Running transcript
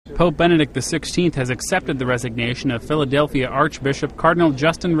Pope Benedict XVI has accepted the resignation of Philadelphia Archbishop Cardinal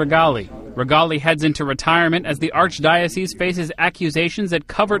Justin Rigali. Rigali heads into retirement as the archdiocese faces accusations that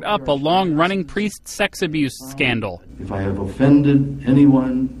covered up a long-running priest sex abuse scandal. If I have offended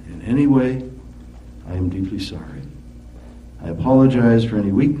anyone in any way, I am deeply sorry. I apologize for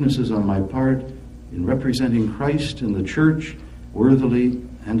any weaknesses on my part in representing Christ and the Church worthily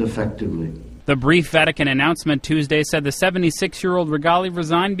and effectively. The brief Vatican announcement Tuesday said the 76-year-old Rigali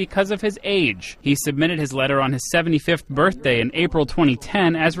resigned because of his age. He submitted his letter on his 75th birthday in April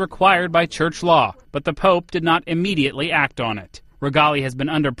 2010 as required by church law, but the Pope did not immediately act on it. Rigali has been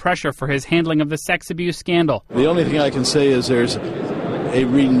under pressure for his handling of the sex abuse scandal. The only thing I can say is there's a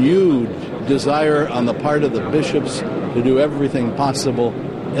renewed desire on the part of the bishops to do everything possible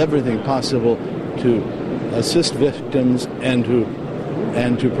to assist victims and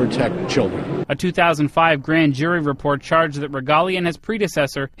to protect children. A 2005 grand jury report charged that Rigali and his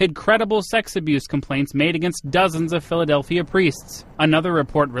predecessor hid credible sex abuse complaints made against dozens of Philadelphia priests. Another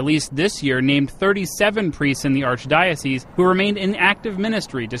report released this year named 37 priests in the archdiocese who remained in active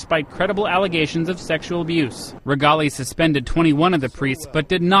ministry despite credible allegations of sexual abuse. Rigali suspended 21 of the priests but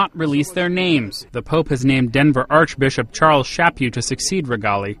did not release their names. The Pope has named Denver Archbishop Charles Chaput to succeed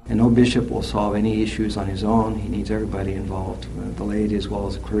Rigali. And no bishop will solve any issues on his own. He needs everybody involved, the laity as well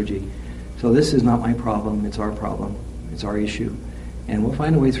as the clergy. So this is not my problem, it's our problem, it's our issue, and we'll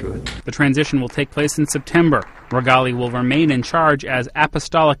find a way through it. The transition will take place in September. Rigali will remain in charge as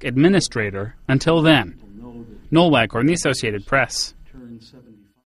apostolic administrator until then. Noel Waghorn, The Associated Press.